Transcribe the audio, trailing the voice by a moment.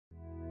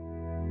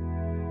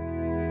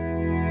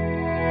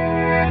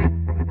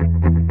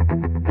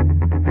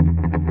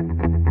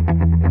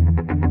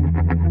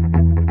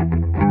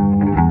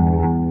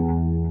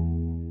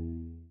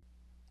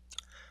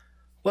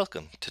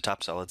Welcome to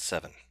TopSolid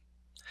 7,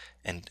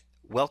 and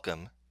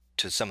welcome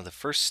to some of the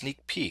first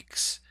sneak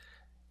peeks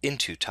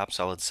into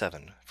TopSolid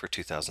 7 for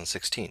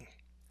 2016.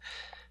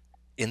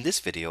 In this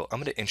video,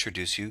 I'm going to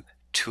introduce you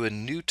to a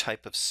new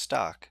type of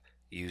stock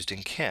used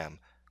in CAM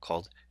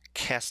called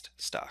cast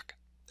stock.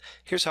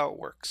 Here's how it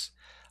works.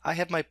 I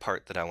have my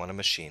part that I want to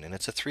machine, and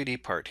it's a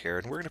 3D part here,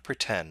 and we're going to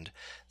pretend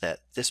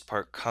that this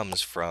part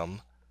comes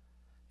from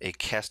a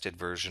casted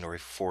version or a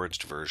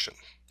forged version.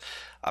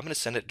 I'm going to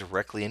send it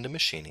directly into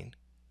machining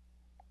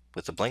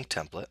with a blank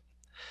template,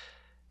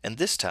 and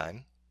this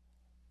time,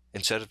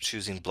 instead of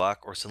choosing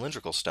block or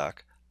cylindrical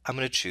stock, I'm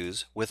going to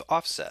choose with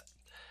offset.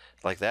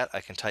 Like that,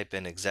 I can type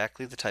in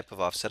exactly the type of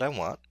offset I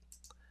want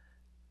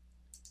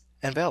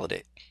and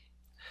validate.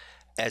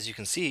 As you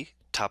can see,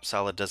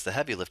 TopSolid does the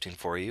heavy lifting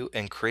for you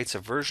and creates a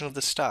version of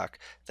the stock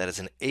that is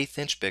an 1/8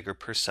 inch bigger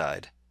per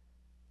side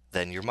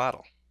than your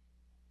model.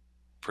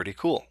 Pretty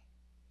cool.